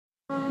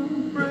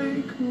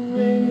break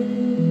me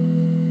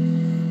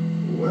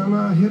when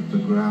I hit the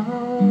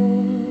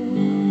ground.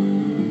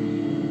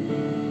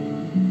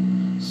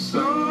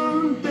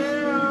 Some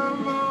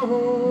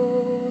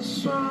devil,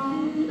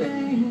 some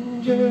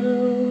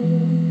angel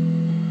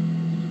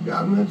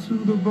got me to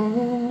the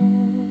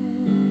bone.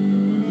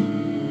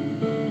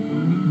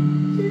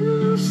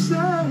 You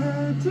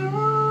said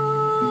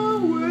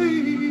always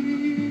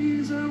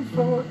and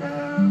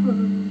forever,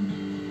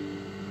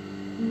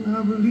 and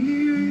I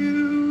believe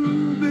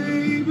you,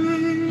 baby.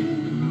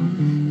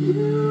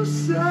 You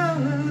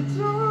said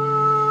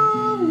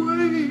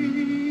always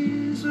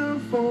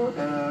and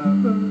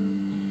forever.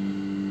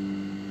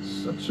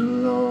 Such a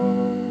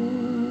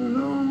long,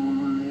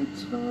 lonely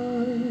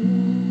time.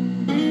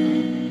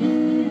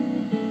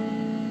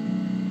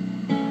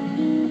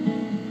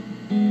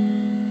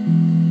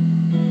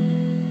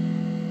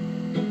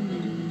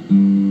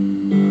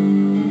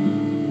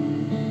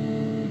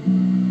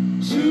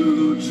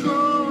 Too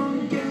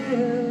drunk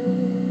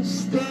and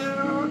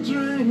still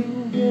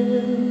drinking.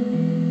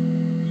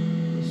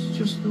 It's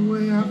just the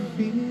way I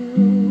feel.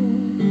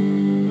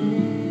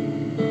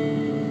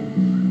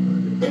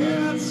 But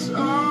it's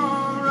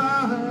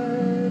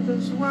alright,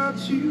 that's what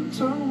you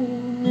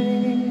told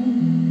me.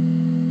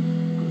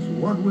 'Cause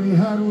what we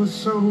had was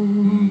so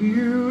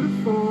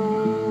beautiful.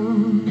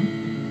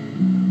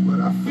 But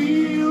I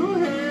feel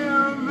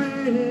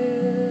heavy,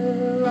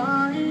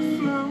 like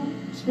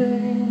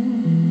floating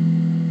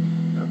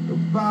at the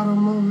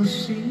bottom of the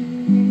sea.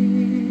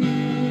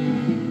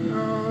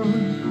 Oh,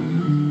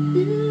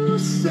 you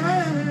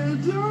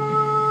said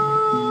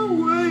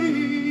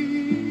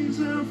always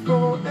and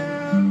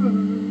forever.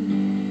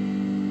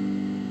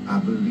 I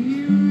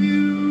believe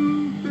you,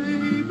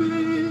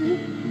 baby.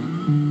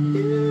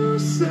 You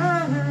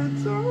said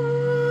always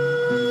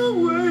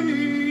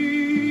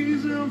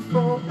and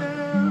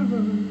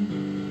forever.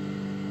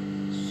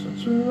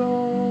 Such a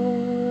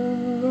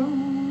long,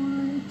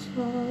 lonely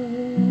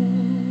time.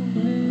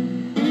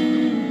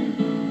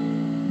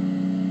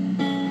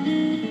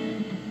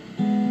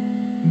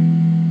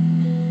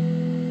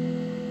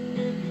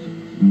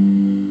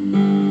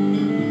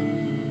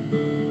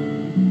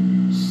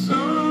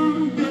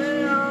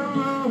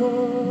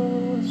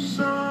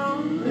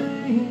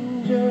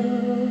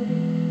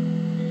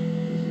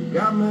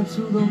 Got me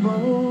to the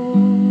bone.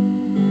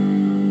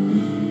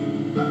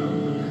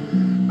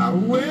 I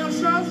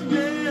wish I was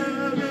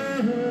dead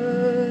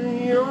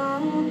and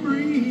you're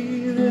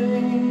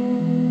breathing,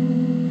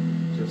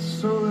 just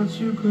so that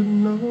you could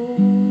know.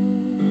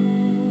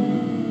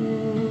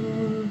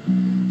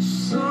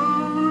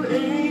 Some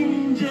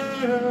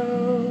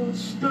angel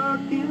stuck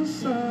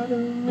inside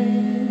of me.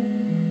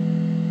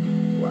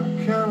 Why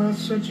can't I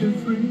set you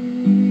free?